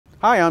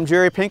Hi, I'm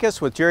Jerry Pincus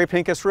with Jerry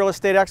Pincus Real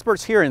Estate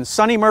Experts here in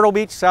sunny Myrtle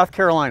Beach, South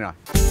Carolina.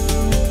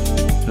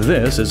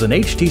 This is an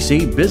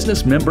HTC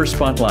Business Member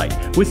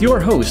Spotlight with your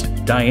host,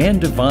 Diane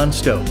Devon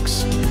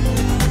Stokes.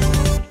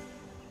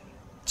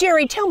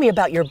 Jerry, tell me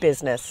about your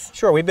business.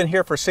 Sure, we've been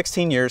here for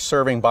 16 years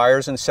serving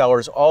buyers and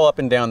sellers all up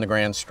and down the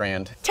Grand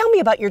Strand. Tell me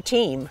about your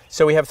team.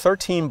 So we have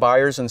 13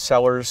 buyers and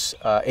sellers,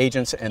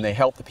 agents, and they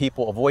help the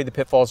people avoid the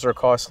pitfalls that are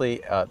costly.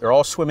 They're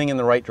all swimming in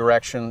the right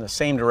direction, the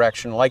same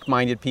direction,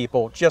 like-minded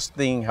people, just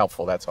being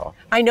helpful, that's all.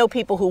 I know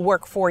people who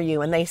work for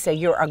you and they say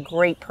you're a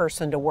great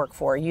person to work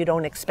for. You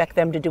don't expect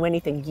them to do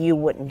anything you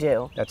wouldn't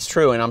do. That's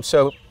true, and I'm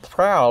so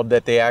proud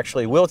that they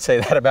actually will say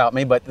that about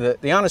me, but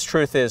the honest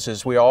truth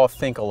is we all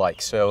think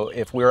alike. So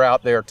if we're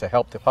out there to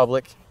help the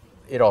public,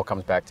 it all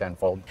comes back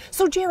tenfold.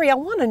 So Jerry, I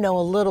want to know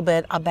a little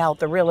bit about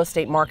the real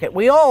estate market.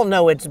 We all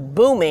know it's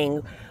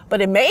booming,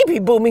 but it may be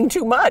booming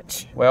too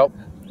much. Well,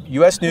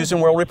 U.S. News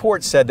and World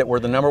Report said that we're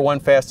the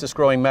 #1 fastest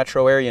growing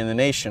metro area in the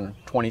nation,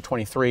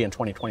 2023 and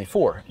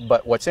 2024.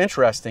 But what's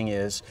interesting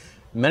is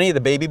many of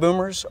the baby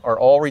boomers are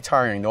all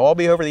retiring. They'll all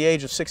be over the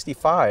age of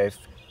 65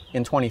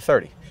 in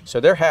 2030. So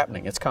they're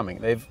happening, it's coming.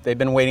 They've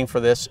been waiting for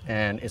this,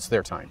 and it's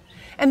their time.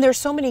 And there's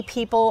so many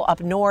people up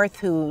north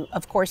who,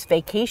 of course,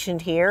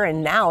 vacationed here,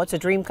 and now it's a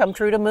dream come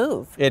true to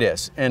move. It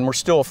is, and we're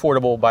still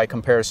affordable by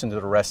comparison to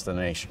the rest of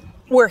the nation.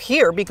 We're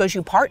here because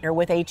you partner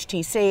with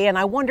HTC, and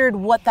I wondered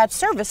what that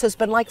service has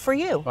been like for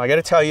you. Well, I got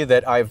to tell you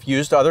that I've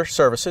used other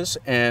services,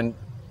 and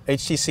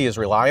HTC is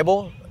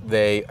reliable.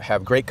 They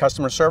have great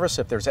customer service.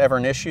 If there's ever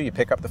an issue, you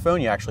pick up the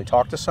phone, you actually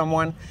talk to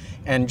someone.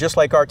 And just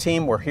like our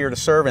team, we're here to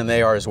serve, and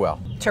they are as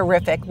well.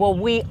 Terrific. Well,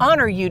 we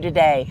honor you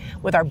today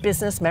with our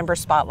Business Member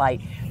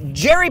Spotlight.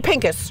 Jerry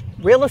Pincus,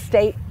 Real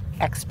Estate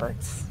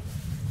Experts.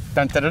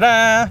 Dun, da, da,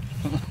 da.